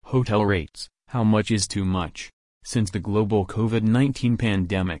Hotel rates, how much is too much? Since the global COVID-19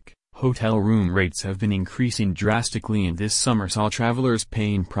 pandemic, hotel room rates have been increasing drastically, and this summer saw travelers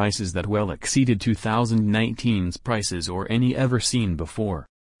paying prices that well exceeded 2019's prices or any ever seen before.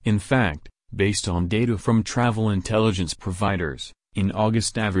 In fact, based on data from travel intelligence providers, in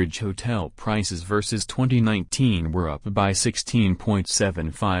August average hotel prices versus 2019 were up by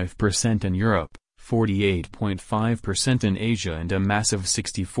 16.75% in Europe, 48.5% in Asia, and a massive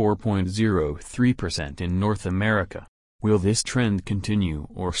 64.03% in North America. Will this trend continue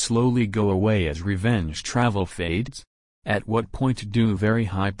or slowly go away as revenge travel fades? At what point do very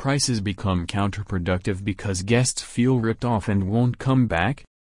high prices become counterproductive because guests feel ripped off and won't come back?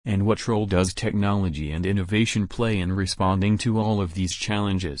 And what role does technology and innovation play in responding to all of these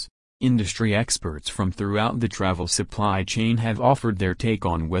challenges? Industry experts from throughout the travel supply chain have offered their take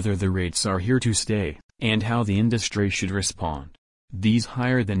on whether the rates are here to stay, and how the industry should respond. These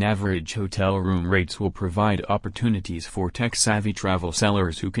higher-than-average hotel room rates will provide opportunities for tech-savvy travel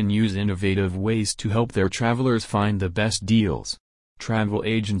sellers who can use innovative ways to help their travelers find the best deals. Travel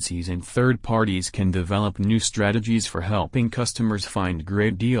agencies and third parties can develop new strategies for helping customers find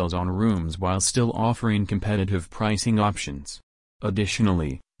great deals on rooms while still offering competitive pricing options.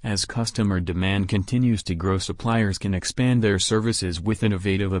 Additionally, as customer demand continues to grow, suppliers can expand their services with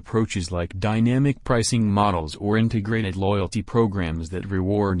innovative approaches like dynamic pricing models or integrated loyalty programs that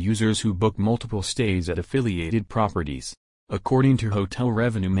reward users who book multiple stays at affiliated properties. According to hotel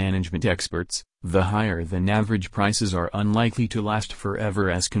revenue management experts, the higher-than-average prices are unlikely to last forever,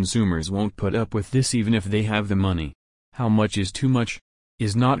 as consumers won't put up with this even if they have the money. How much is too much?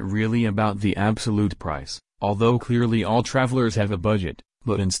 Is not really about the absolute price, although clearly all travelers have a budget,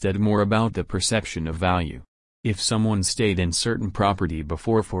 but instead more about the perception of value. If someone stayed in certain property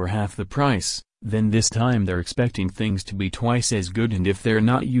before for half the price, then this time they're expecting things to be twice as good, and if they're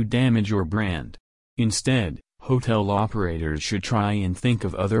not, you damage your brand. Instead, hotel operators should try and think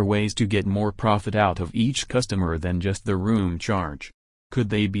of other ways to get more profit out of each customer than just the room charge. Could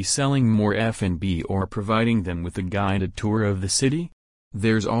they be selling more F&B or providing them with a guided tour of the city?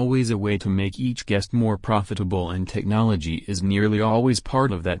 There's always a way to make each guest more profitable, and technology is nearly always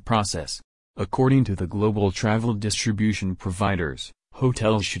part of that process. According to the global travel distribution providers,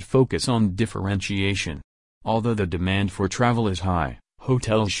 hotels should focus on differentiation. Although the demand for travel is high,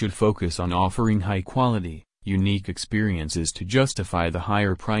 hotels should focus on offering high-quality, unique experiences to justify the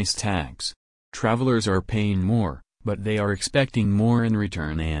higher price tags. Travelers are paying more, but they are expecting more in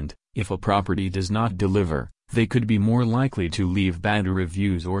return, and, if a property does not deliver, they could be more likely to leave bad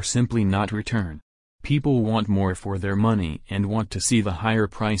reviews or simply not return. People want more for their money and want to see the higher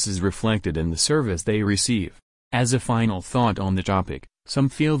prices reflected in the service they receive. As a final thought on the topic, some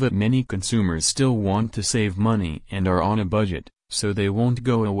feel that many consumers still want to save money and are on a budget, so they won't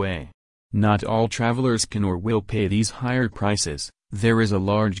go away. Not all travelers can or will pay these higher prices. There is a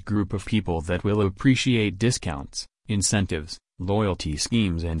large group of people that will appreciate discounts, incentives, loyalty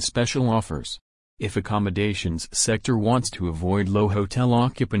schemes, and special offers. If accommodations sector wants to avoid low hotel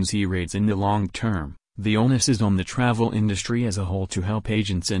occupancy rates in the long term, the onus is on the travel industry as a whole to help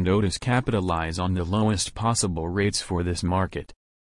agents and OTAs capitalize on the lowest possible rates for this market.